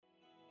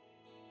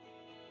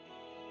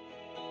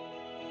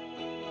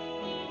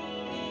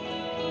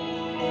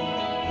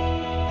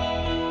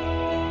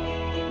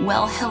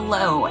Well,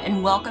 hello,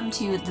 and welcome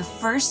to the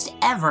first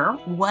ever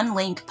One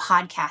Link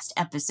podcast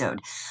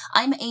episode.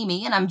 I'm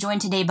Amy, and I'm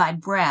joined today by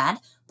Brad.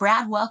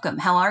 Brad, welcome.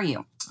 How are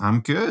you? I'm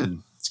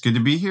good. It's good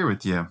to be here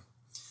with you.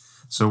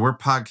 So we're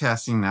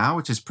podcasting now,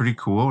 which is pretty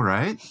cool,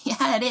 right?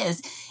 Yeah, it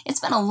is. It's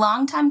been a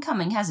long time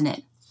coming, hasn't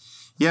it?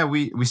 Yeah,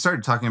 we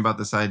started talking about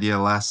this idea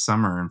last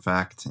summer, in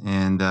fact,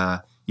 and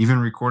even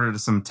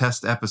recorded some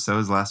test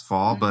episodes last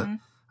fall, but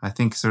I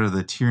think sort of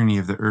the tyranny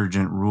of the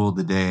urgent ruled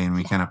the day, and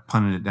we kind of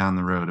punted it down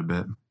the road a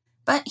bit.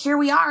 But here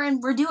we are,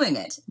 and we're doing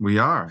it. We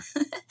are.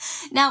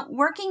 Now,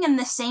 working in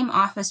the same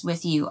office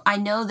with you, I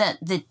know that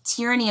the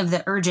tyranny of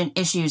the urgent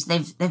issues,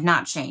 they've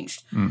not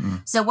changed.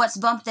 So what's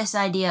bumped this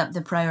idea up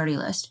the priority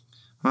list?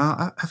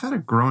 Well, I've had a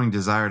growing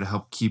desire to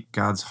help keep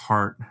God's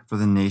heart for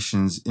the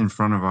nations in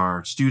front of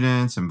our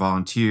students and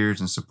volunteers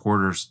and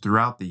supporters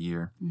throughout the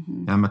year.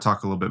 And I'm going to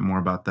talk a little bit more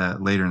about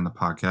that later in the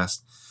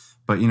podcast.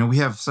 But, we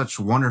have such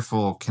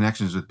wonderful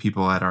connections with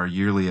people at our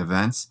yearly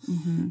events.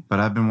 But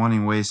I've been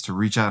wanting ways to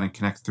reach out and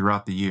connect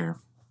throughout the year.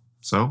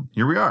 So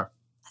here we are.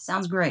 That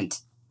sounds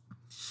great.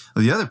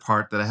 Well, the other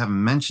part that I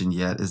haven't mentioned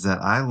yet is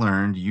that I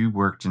learned you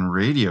worked in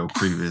radio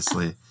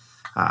previously.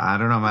 I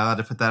don't know. Am I allowed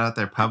to put that out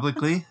there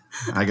publicly?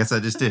 I guess I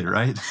just did,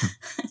 right?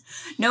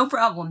 No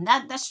problem.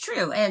 That's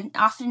true, and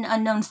often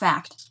unknown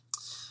fact.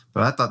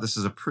 But I thought this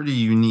was a pretty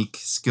unique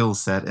skill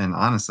set, and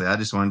honestly, I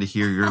just wanted to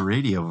hear your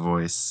radio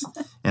voice.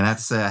 And I have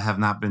to say, I have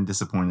not been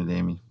disappointed,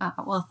 Amy.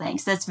 Well,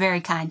 thanks. That's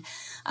very kind.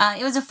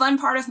 It was a fun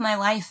part of my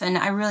life, and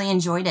I really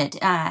enjoyed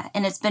it.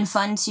 And it's been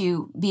fun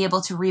to be able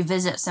to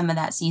revisit some of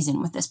that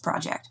season with this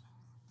project.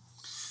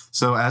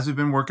 So as we've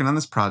been working on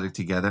this project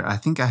together, I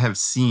think I have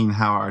seen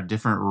how our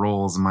different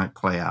roles might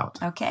play out.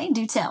 Okay,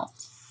 do tell.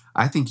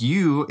 I think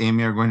you,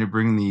 Amy, are going to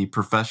bring the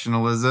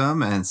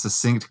professionalism and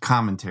succinct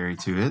commentary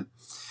to it,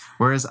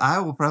 whereas I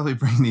will probably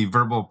bring the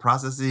verbal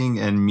processing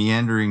and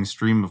meandering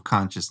stream of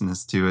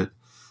consciousness to it.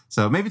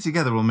 So maybe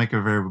together we'll make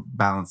a very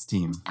balanced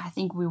team. I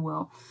think we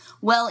will.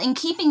 Well, in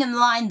keeping in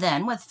line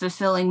then with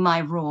fulfilling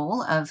my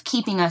role of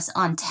keeping us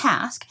on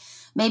task,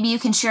 maybe you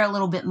can share a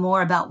little bit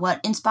more about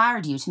what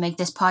inspired you to make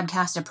this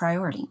podcast a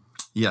priority.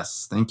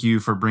 Yes, thank you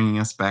for bringing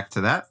us back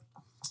to that.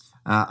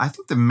 I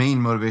think the main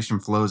motivation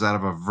flows out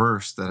of a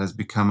verse that has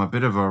become a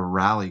bit of a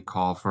rally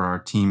call for our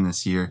team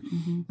this year.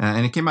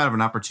 And it came out of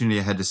an opportunity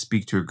I had to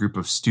speak to a group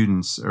of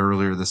students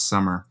earlier this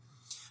summer.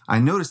 I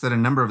noticed that a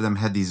number of them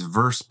had these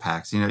verse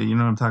packs. You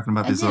know what I'm talking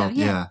about?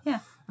 Yeah.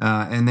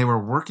 And they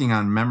were working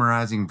on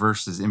memorizing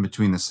verses in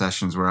between the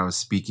sessions where I was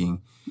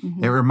speaking.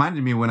 It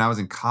reminded me when I was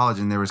in college,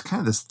 and there was kind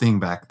of this thing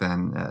back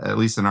then, at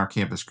least in our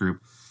campus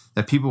group,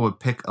 that people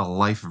would pick a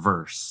life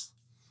verse.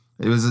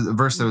 It was a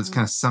verse that was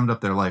kind of summed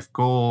up their life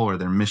goal or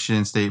their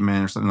mission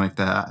statement or something like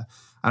that.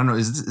 I don't know.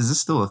 Is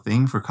this still a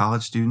thing for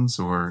college students,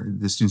 or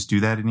do students do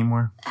that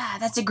anymore?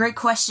 That's a great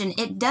question.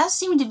 It does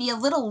seem to be a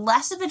little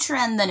less of a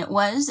trend than it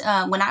was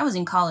when I was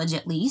in college,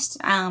 at least.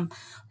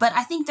 But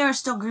I think there are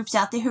still groups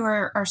out there who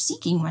are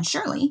seeking one,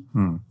 surely.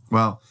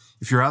 Well,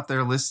 if you're out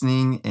there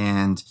listening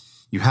and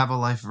you have a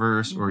life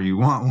verse or you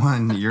want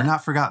one, you're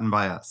not forgotten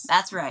by us.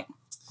 That's right.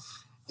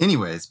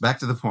 Anyways, back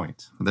to the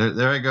point.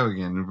 There I go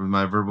again with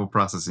my verbal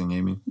processing,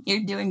 Amy.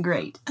 You're doing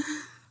great.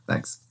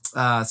 Thanks.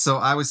 So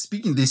I was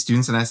speaking to these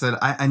students, and I said,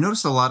 I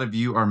noticed a lot of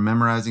you are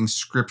memorizing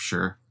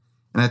scripture.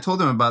 And I told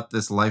them about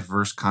this life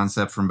verse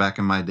concept from back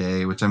in my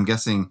day, which I'm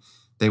guessing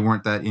they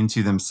weren't that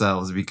into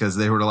themselves because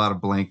they were a lot of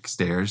blank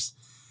stares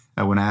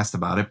when I asked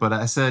about it. But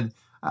I said,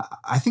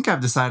 I think I've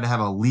decided to have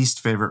a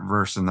least favorite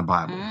verse in the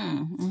Bible.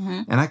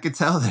 And I could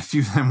tell that a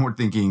few of them were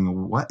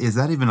thinking, what? Is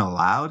that even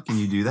allowed? Can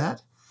you do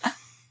that?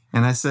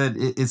 And I said,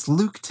 it's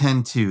Luke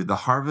 10:2. The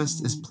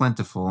harvest is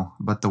plentiful,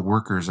 but the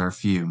workers are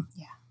few.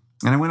 Yeah.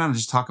 And I went on to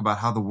just talk about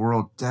how the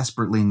world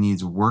desperately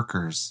needs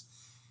workers.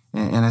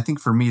 And I think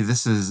for me,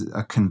 this is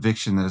a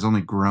conviction that has only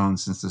grown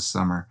since this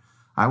summer.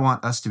 I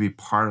want us to be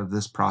part of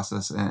this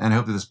process. And I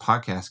hope that this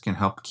podcast can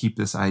help keep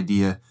this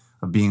idea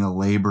of being a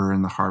laborer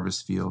in the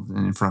harvest field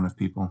and in front of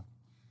people.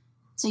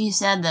 So you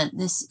said that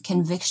this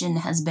conviction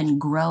has been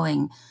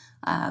growing,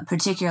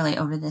 particularly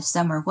over this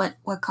summer.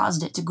 What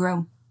caused it to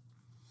grow?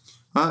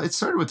 It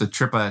started with a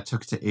trip I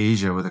took to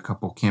Asia with a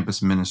couple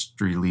campus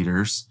ministry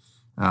leaders.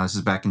 This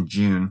is back in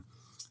June.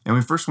 And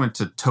we first went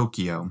to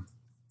Tokyo.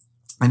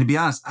 And to be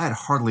honest, I had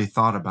hardly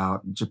thought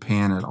about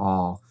Japan at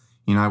all.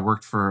 I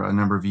worked for a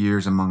number of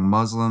years among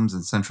Muslims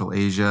in Central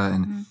Asia.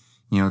 And,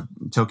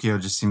 Tokyo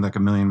just seemed like a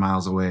million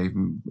miles away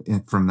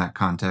from that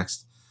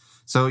context.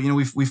 So,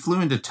 we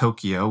flew into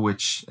Tokyo,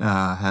 which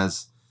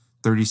has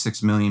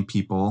 36 million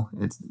people.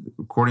 It's,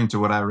 according to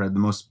what I read, the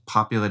most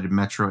populated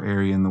metro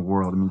area in the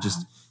world. I mean,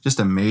 just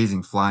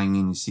amazing flying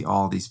in. You see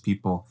all these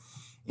people.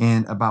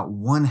 And about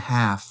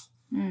 1/2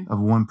 of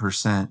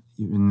 1%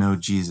 even know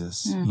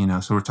Jesus.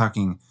 So we're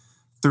talking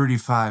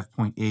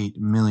 35.8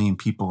 million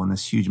people in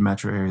this huge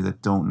metro area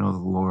that don't know the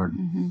Lord.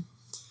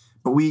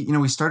 But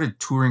we started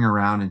touring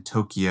around in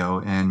Tokyo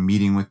and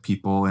meeting with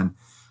people, and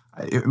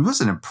it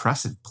was an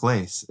impressive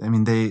place. I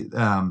mean,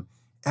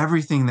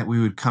 everything that we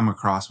would come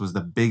across was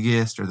the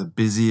biggest or the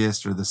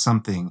busiest or the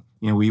something.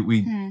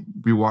 We'd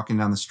be walking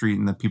down the street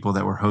and the people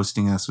that were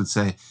hosting us would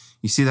say,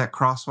 you see that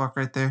crosswalk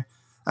right there?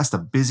 That's the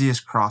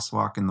busiest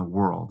crosswalk in the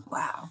world.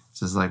 Wow.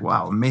 So it's like,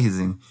 wow,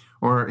 amazing.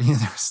 Or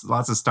there's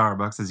lots of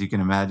Starbucks, as you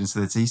can imagine. So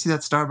they'd say, you see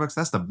that Starbucks?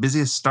 That's the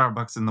busiest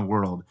Starbucks in the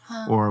world.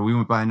 Huh. Or we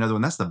went by another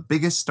one. That's the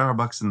biggest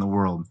Starbucks in the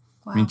world.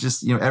 Wow. I mean,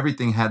 just,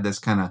 everything had this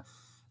kind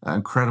of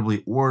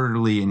incredibly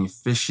orderly and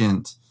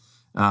efficient,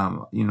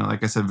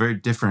 like I said, very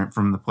different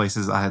from the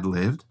places I had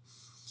lived.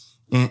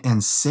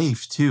 And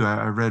safe, too.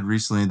 I read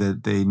recently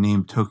that they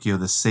named Tokyo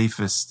the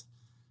safest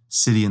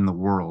city in the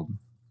world.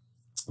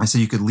 I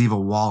said you could leave a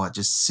wallet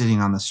just sitting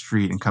on the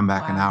street and come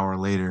back an hour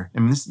later. I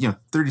mean, this,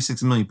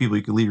 36 million people,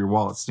 you could leave your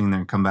wallet sitting there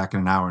and come back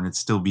in an hour and it'd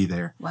still be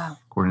there. Wow.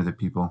 According to the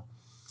people.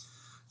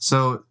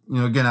 So,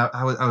 again,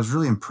 I was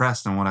really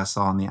impressed on what I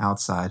saw on the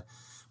outside.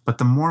 But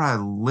the more I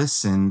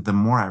listened, the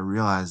more I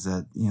realized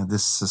that,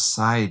 this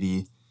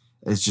society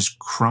is just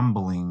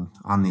crumbling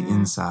on the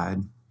inside.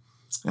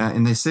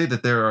 And they say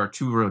that there are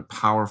two really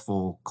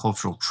powerful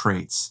cultural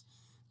traits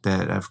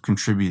that have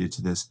contributed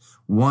to this.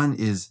 One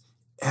is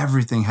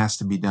everything has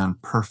to be done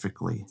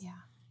perfectly.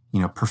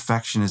 Yeah.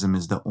 Perfectionism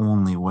is the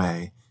only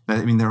way.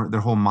 I mean,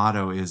 their whole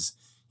motto is,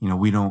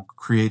 we don't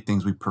create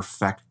things, we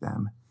perfect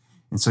them.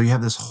 And so you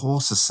have this whole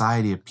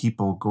society of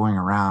people going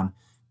around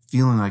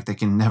feeling like they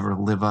can never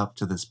live up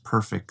to this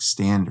perfect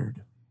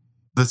standard.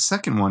 The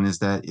second one is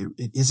that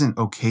it isn't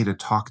okay to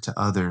talk to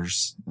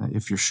others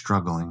if you're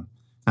struggling.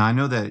 Now, I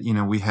know that,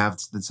 we have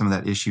some of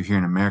that issue here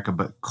in America,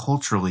 but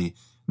culturally,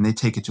 and they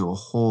take it to a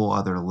whole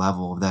other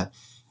level that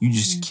you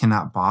just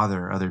cannot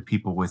bother other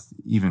people with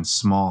even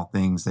small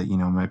things that,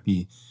 might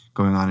be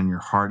going on in your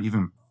heart,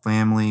 even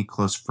family,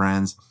 close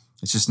friends.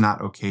 It's just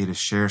not okay to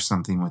share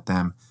something with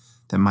them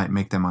that might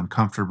make them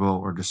uncomfortable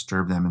or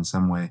disturb them in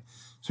some way.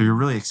 So you're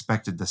really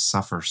expected to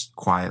suffer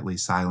quietly,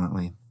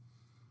 silently.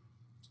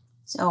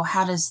 So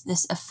how does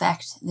this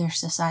affect their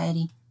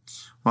society?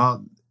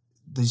 Well,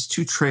 these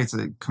two traits,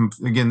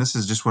 again, this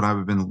is just what I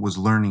was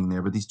learning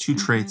there, but these two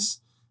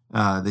traits,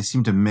 they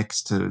seem to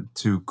mix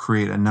to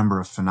create a number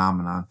of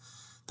phenomena.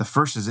 The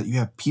first is that you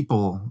have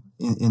people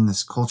in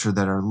this culture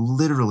that are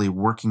literally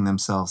working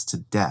themselves to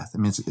death. I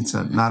mean, it's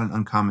not an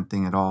uncommon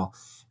thing at all.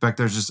 In fact,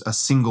 there's just a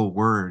single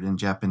word in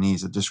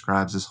Japanese that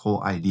describes this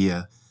whole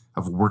idea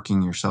of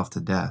working yourself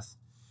to death.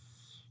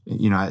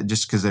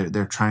 Just because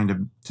they're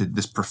trying to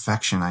this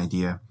perfection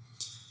idea.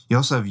 You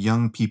also have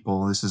young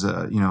people. This is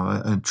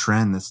a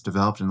trend that's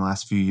developed in the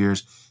last few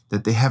years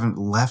that they haven't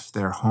left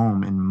their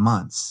home in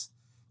months.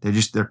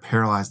 They're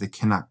paralyzed. They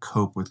cannot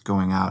cope with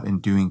going out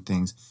and doing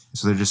things.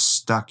 So they're just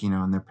stuck,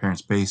 in their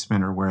parents'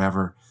 basement or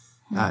wherever,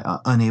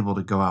 unable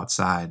to go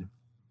outside.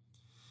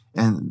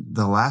 And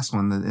the last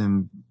one,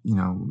 and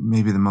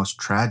maybe the most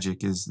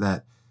tragic, is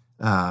that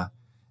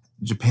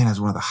Japan has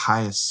one of the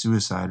highest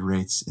suicide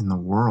rates in the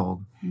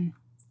world. And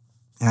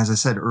as I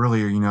said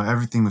earlier,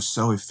 everything was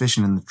so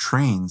efficient, and the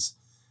trains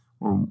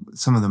were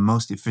some of the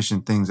most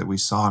efficient things that we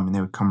saw. I mean, they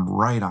would come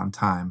right on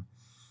time.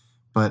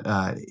 But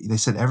they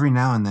said every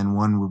now and then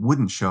one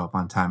wouldn't show up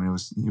on time, and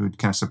it would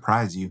kind of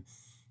surprise you.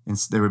 And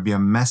so there would be a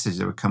message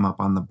that would come up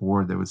on the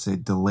board that would say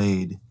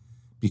delayed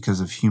because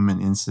of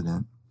human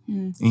incident.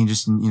 And you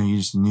just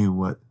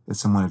knew that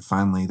someone had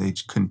finally, they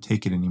just couldn't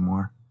take it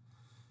anymore.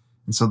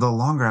 And so the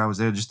longer I was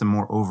there, just the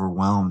more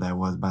overwhelmed I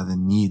was by the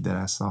need that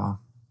I saw.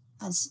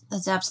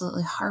 That's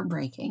absolutely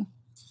heartbreaking.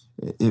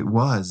 It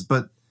was,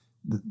 but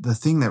the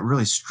thing that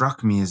really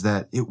struck me is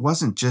that it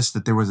wasn't just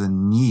that there was a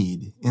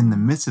need. In the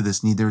midst of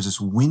this need, there was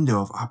this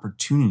window of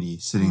opportunity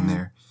sitting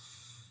there.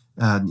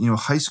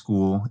 High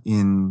school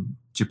in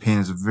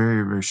Japan is a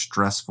very, very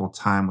stressful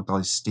time with all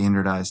these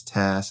standardized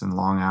tests and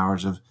long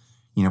hours of,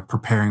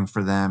 preparing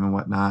for them and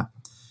whatnot.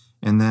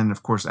 And then,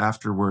 of course,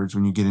 afterwards,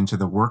 when you get into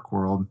the work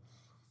world,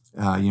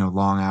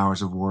 long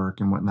hours of work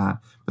and whatnot.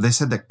 But they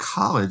said that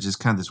college is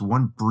kind of this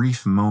one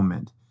brief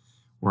moment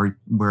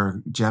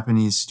where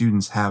Japanese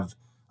students have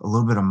a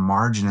little bit of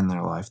margin in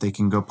their life. They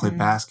can go play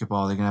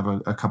basketball. They can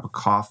have a cup of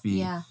coffee.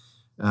 Yeah.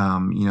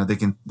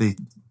 They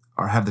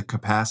have the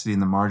capacity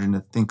and the margin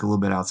to think a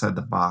little bit outside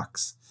the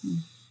box.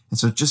 And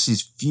so just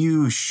these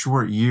few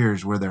short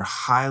years where they're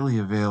highly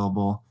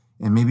available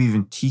and maybe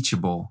even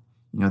teachable,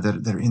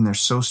 that they're in there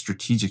so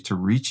strategic to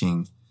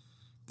reaching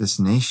this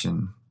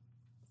nation.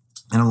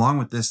 And along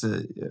with this,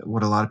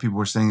 what a lot of people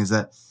were saying is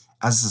that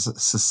as a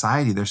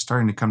society, they're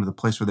starting to come to the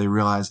place where they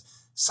realize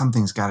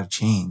something's got to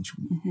change.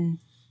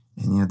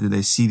 And,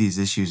 they see these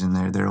issues and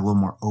they're a little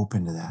more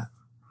open to that.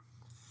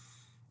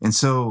 And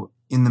so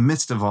in the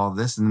midst of all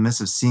this, in the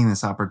midst of seeing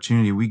this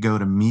opportunity, we go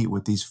to meet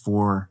with these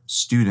 4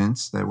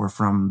 students that were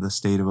from the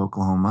state of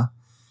Oklahoma.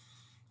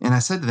 And I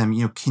said to them,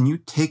 can you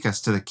take us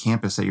to the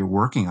campus that you're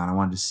working on? I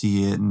wanted to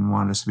see it and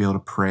wanted us to be able to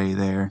pray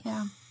there.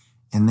 Yeah.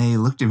 And they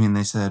looked at me and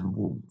they said,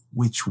 well,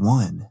 which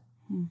one?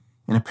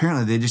 And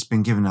apparently they'd just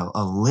been given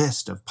a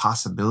list of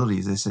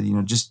possibilities. They said,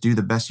 just do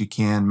the best you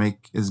can,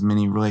 make as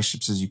many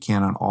relationships as you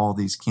can on all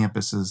these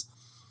campuses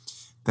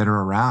that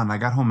are around. I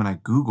got home and I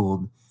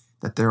Googled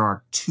that there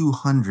are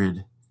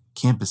 200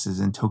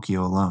 campuses in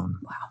Tokyo alone.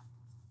 Wow.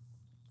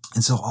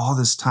 And so all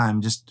this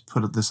time, just to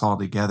put this all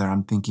together,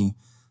 I'm thinking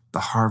the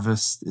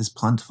harvest is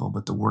plentiful,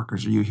 but the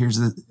workers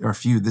are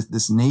few.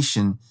 This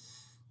nation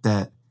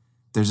that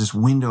there's this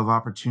window of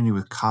opportunity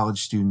with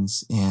college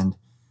students. And,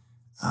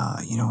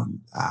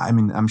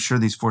 I'm sure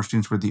these 4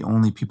 students were the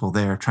only people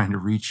there trying to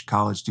reach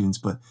college students,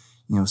 but,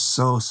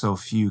 so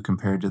few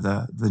compared to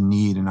the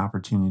need and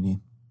opportunity.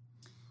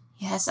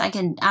 Yes, I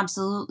can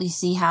absolutely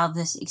see how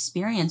this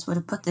experience would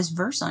have put this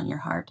verse on your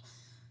heart.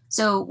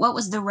 So what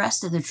was the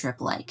rest of the trip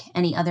like?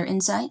 Any other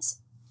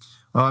insights?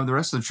 Well, the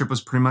rest of the trip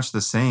was pretty much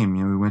the same.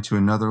 We went to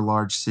another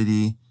large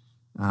city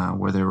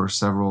where there were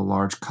several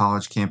large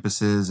college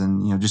campuses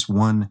and, just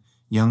one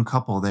young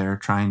couple there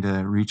trying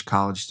to reach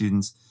college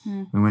students.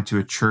 We went to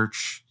a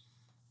church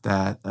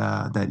that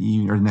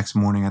evening or the next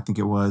morning, I think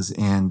it was.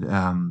 And,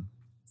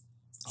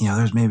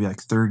 there's maybe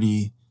like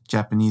 30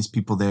 Japanese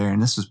people there.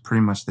 And this was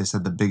pretty much, they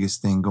said, the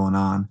biggest thing going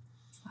on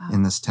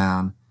in this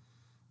town.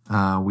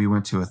 We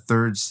went to a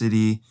third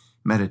city,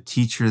 met a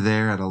teacher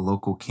there at a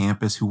local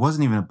campus who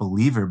wasn't even a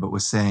believer, but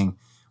was saying,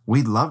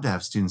 we'd love to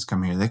have students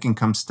come here. They can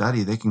come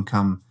study. They can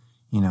come,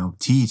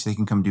 teach. They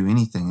can come do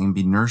anything. They can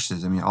be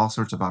nurses. All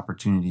sorts of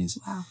opportunities.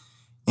 Wow.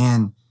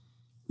 And,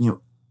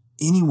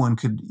 anyone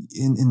could,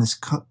 in this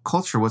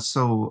culture, what's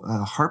so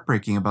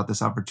heartbreaking about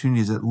this opportunity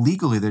is that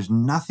legally there's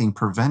nothing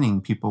preventing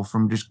people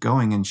from just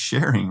going and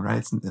sharing, right?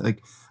 It's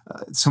like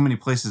so many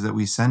places that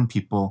we send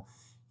people,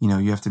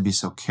 you have to be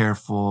so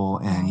careful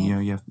and,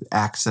 right. You have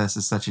access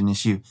is such an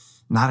issue.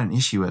 Not an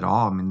issue at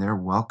all. They're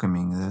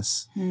welcoming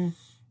this.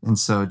 And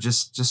so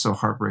just so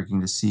heartbreaking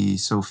to see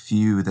so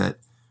few that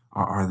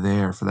are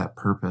there for that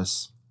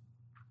purpose.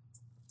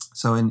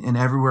 So in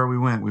everywhere we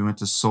went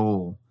to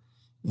Seoul,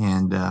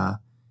 and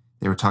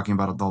they were talking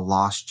about the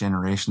lost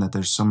generation, that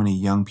there's so many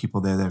young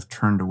people there that have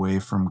turned away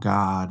from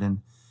God.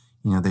 And,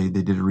 they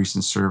did a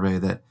recent survey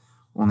that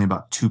only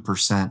about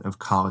 2% of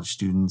college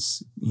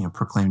students,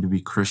 proclaim to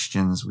be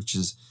Christians, which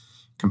is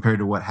compared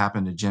to what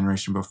happened a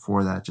generation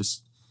before that,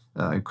 just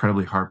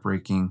incredibly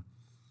heartbreaking.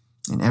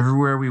 And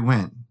everywhere we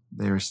went,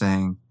 they were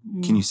saying,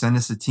 can you send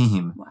us a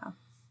team? Wow.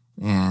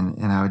 And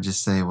I would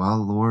just say, well,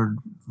 Lord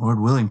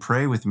willing,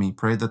 pray with me.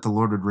 Pray that the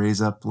Lord would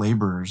raise up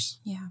laborers.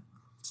 Yeah.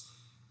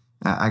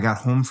 I got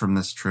home from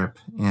this trip,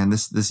 and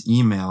this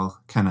email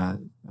kind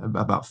of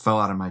about fell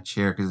out of my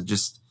chair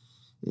because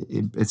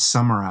it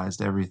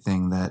summarized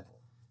everything that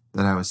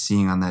I was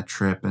seeing on that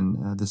trip.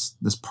 And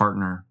this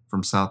partner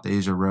from South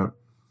Asia wrote,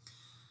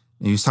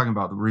 and he was talking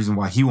about the reason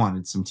why he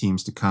wanted some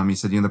teams to come. He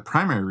said, the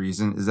primary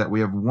reason is that we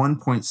have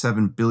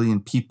 1.7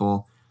 billion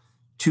people,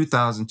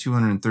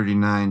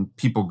 2,239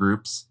 people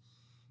groups,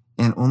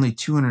 and only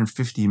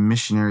 250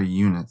 missionary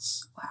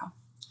units. Wow.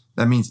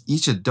 That means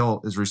each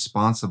adult is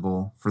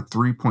responsible for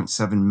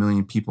 3.7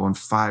 million people in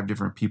 5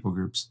 different people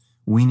groups.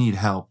 We need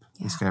help,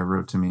 This guy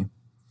wrote to me.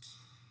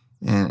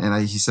 And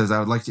he says, I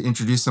would like to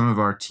introduce some of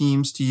our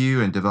teams to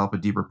you and develop a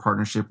deeper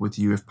partnership with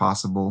you if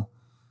possible.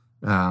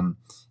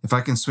 If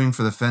I can swing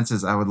for the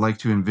fences, I would like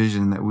to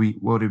envision that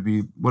what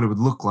it would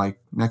look like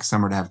next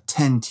summer to have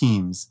 10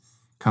 teams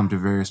come to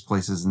various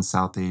places in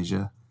South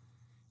Asia.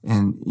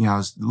 And, I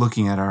was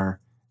looking at our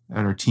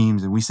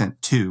teams, and we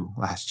sent 2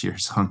 last year.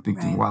 So I'm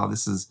thinking, wow,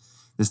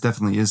 this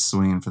definitely is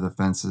swinging for the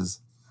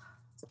fences.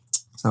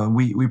 So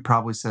we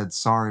probably said,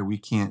 sorry, we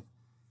can't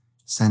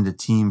send a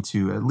team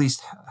to at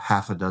least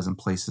half a dozen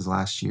places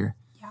last year.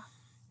 Yeah.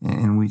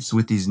 And so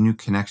with these new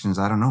connections,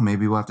 I don't know,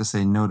 maybe we'll have to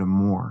say no to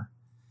more.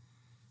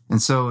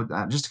 And so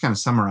just to kind of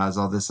summarize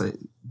all this,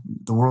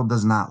 the world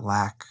does not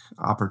lack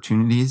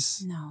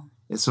opportunities. No.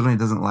 It certainly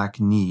doesn't lack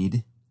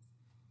need.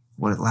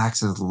 What it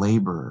lacks is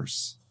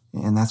laborers.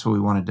 And that's what we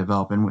want to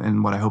develop,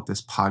 and what I hope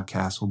this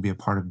podcast will be a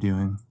part of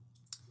doing.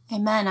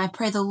 Amen. I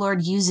pray the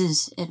Lord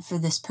uses it for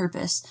this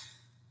purpose.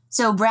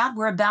 So, Brad,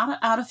 we're about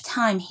out of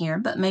time here,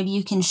 but maybe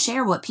you can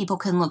share what people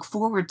can look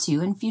forward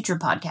to in future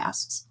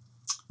podcasts.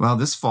 Well,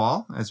 this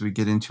fall, as we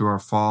get into our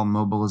fall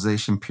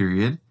mobilization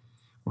period,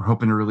 we're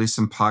hoping to release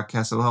some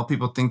podcasts that will help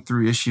people think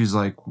through issues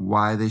like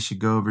why they should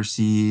go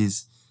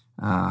overseas,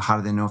 how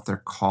do they know if they're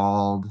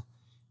called,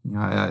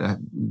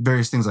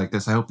 various things like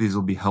this. I hope these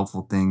will be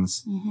helpful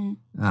things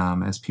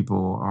as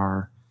people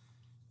are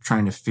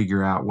trying to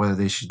figure out whether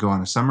they should go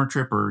on a summer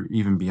trip or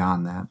even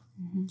beyond that.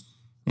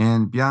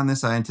 And beyond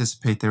this, I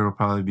anticipate there will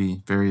probably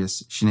be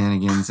various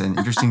shenanigans and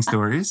interesting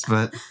stories,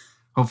 but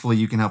hopefully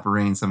you can help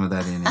rein some of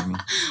that in, Amy.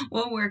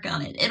 We'll work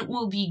on it. It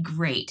will be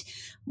great.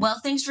 Well,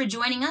 thanks for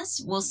joining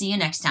us. We'll see you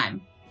next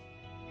time.